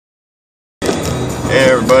Hey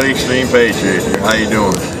everybody, Extreme Patriot here. How you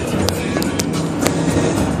doing?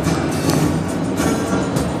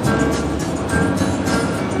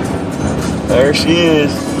 There she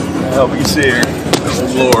is. I hope you can see her.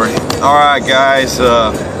 Oh Lord. Alright guys,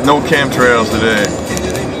 no chemtrails today.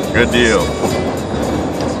 Good deal.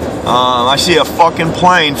 I see a fucking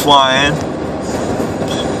plane flying.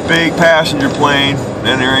 Big passenger plane,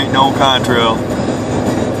 and there ain't no contrail.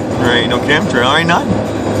 There ain't no chemtrail, there ain't nothing.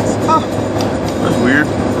 Huh. That's weird.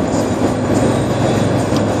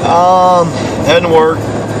 Heading to work.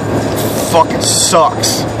 Fucking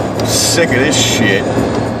sucks. Sick of this shit.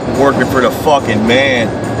 Working for the fucking man.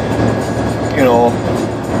 You know,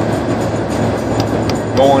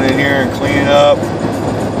 going in here and cleaning up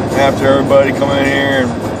after everybody come in here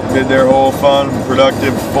and did their whole fun,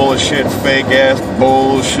 productive, full of shit, fake ass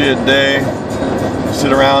bullshit day.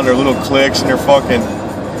 Sit around their little cliques in their fucking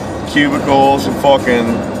cubicles and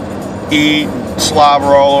fucking eat,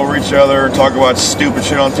 slobber all over each other, talk about stupid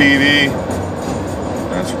shit on TV.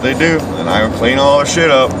 That's what they do. And I clean all their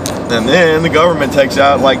shit up. And then the government takes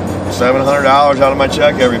out like $700 out of my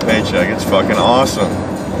check every paycheck. It's fucking awesome.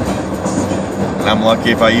 And I'm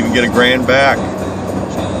lucky if I even get $1,000 back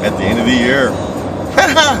at the end of the year.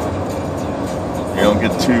 You don't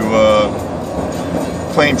get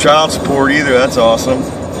to claim child support either. That's awesome.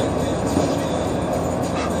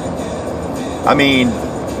 I mean,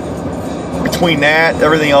 between that,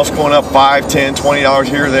 everything else going up $5, $10, $20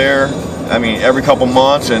 here or there, I mean, every couple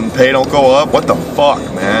months, and pay don't go up. What the fuck,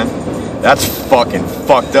 man? That's fucking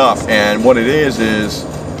fucked up. And what it is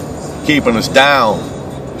keeping us down.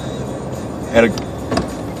 Had a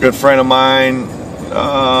good friend of mine,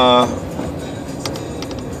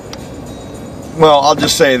 well, I'll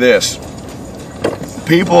just say this.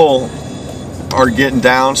 People are getting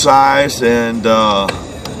downsized and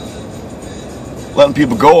letting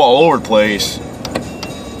people go all over the place.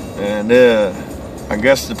 And I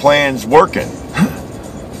guess the plan's working.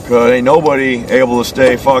 Because ain't nobody able to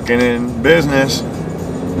stay fucking in business.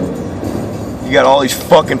 You got all these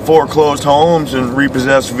fucking foreclosed homes and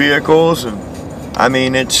repossessed vehicles, and I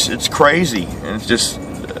mean it's crazy. And it's just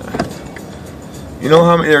you know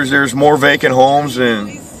how many there's more vacant homes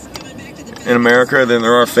in America than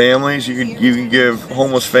there are families. You can give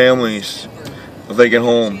homeless families a vacant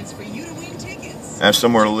home, have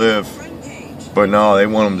somewhere to live, but no, they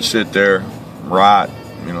want them to sit there, rot,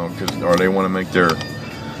 you know, or they want to make their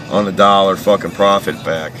on the dollar fucking profit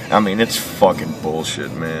back. I mean, it's fucking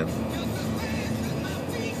bullshit, man.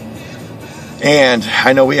 And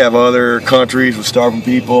I know we have other countries with starving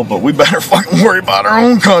people, but we better fucking worry about our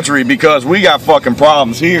own country because we got fucking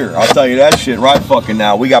problems here. I'll tell you that shit right fucking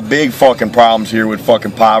now. We got big fucking problems here with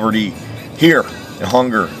fucking poverty here, and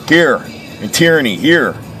hunger here, and tyranny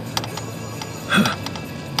here.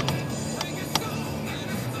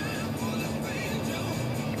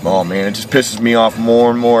 Oh man, it just pisses me off more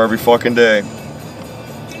and more every fucking day.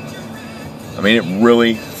 I mean, it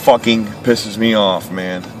really fucking pisses me off,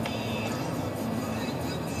 man.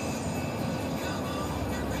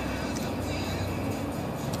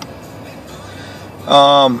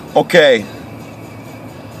 Okay.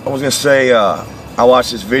 I was gonna say, I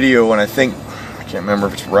watched this video and I can't remember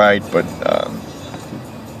if it's right, but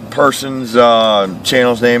person's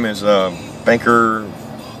channel's name is Banker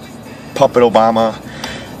Puppet Obama.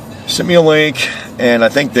 Sent me a link, and I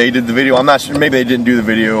think they did the video. I'm not sure. Maybe they didn't do the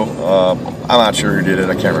video. I'm not sure who did it.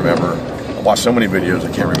 I can't remember. I watched so many videos.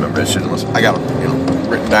 I can't remember this shit unless I got it,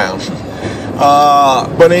 written down.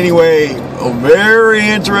 But anyway, a very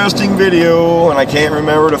interesting video, and I can't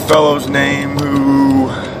remember the fellow's name who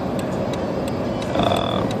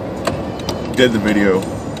did the video,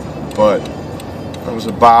 but it was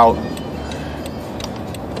about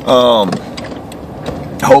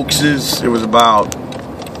hoaxes. It was about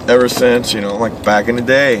ever since, you know, like back in the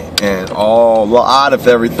day, and a lot of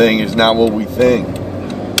everything is not what we think.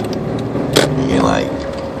 You know, like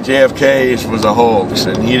JFK was a hoax,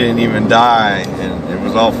 and he didn't even die, and it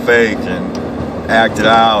was all fake and acted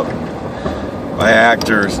out by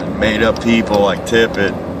actors and made up people like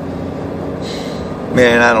Tippett.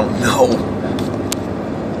 Man, I don't know.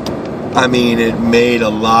 I mean, it made a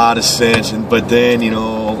lot of sense, but then, you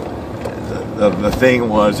know, the thing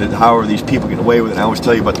was that how are these people getting away with it? I always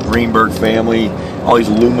tell you about the Greenberg family, all these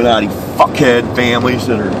Illuminati fuckhead families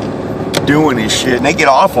that are doing this shit, and they get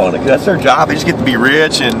off on it because that's their job. They just get to be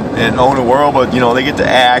rich and own the world, but you know, they get to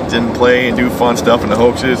act and play and do fun stuff and the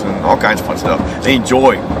hoaxes and all kinds of fun stuff. They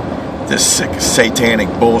enjoy this sick satanic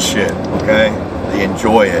bullshit, okay? They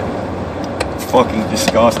enjoy it. It's fucking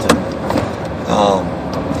disgusting.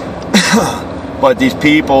 But these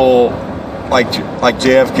people like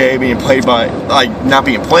JFK being played by, like, not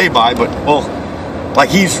being played by, but, well, like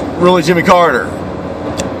he's really Jimmy Carter,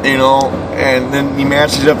 you know, and then he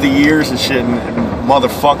matches up the ears and shit, and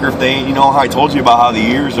motherfucker, if they ain't, you know how I told you about how the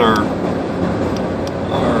ears are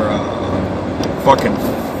fucking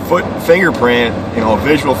foot fingerprint, you know, a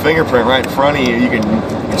visual fingerprint right in front of you, you can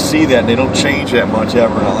see that, and they don't change that much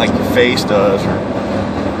ever, not like your face does, or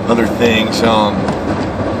other things,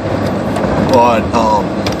 but,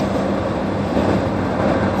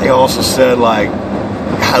 they also said, like,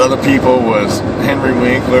 God, other people was Henry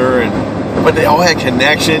Winkler, but they all had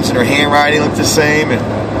connections, and their handwriting looked the same, and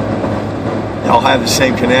they all have the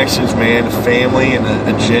same connections, man, the family and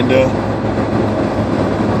the agenda.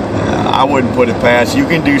 I wouldn't put it past. You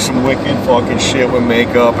can do some wicked fucking shit with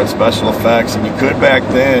makeup and special effects, and you could back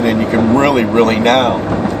then, and you can really, really now.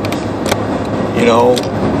 You know?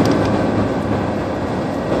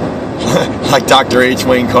 Like Dr. H.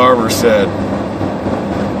 Wayne Carver said,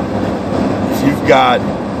 if you've got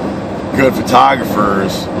good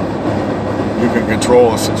photographers, you can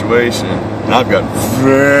control a situation. And I've got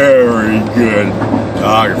very good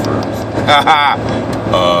photographers.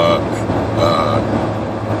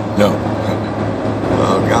 No.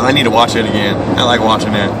 Oh God, I need to watch it again. I like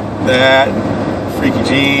watching it. That, Freaky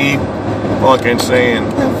G, fucking saying,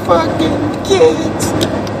 the fucking kids.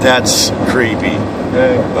 That's creepy.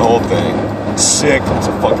 Okay? The whole thing. It's sick. It's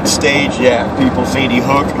a fucking stage. Yeah, people, Sandy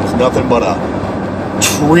Hook, it was nothing but a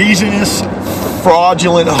treasonous,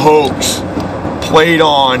 fraudulent hoax played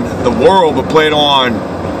on the world, but played on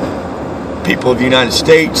people of the United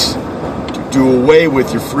States to do away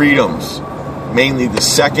with your freedoms. Mainly the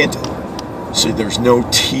second, so there's no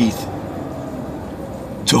teeth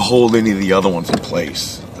to hold any of the other ones in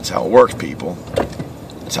place. That's how it works, people.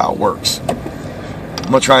 That's how it works. I'm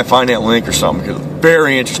going to try and find that link or something, because it's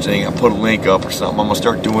very interesting. I'll put a link up or something. I'm going to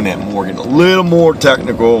start doing that more, getting a little more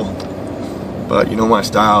technical. But you know my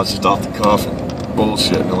style is just off the cuff and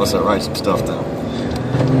bullshit, unless I write some stuff down.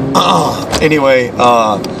 Anyway,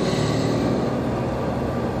 what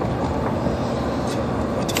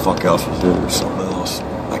the fuck else was there? There's something else.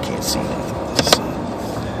 I can't see nothing.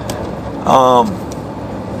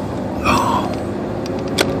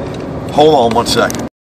 Hold on one second.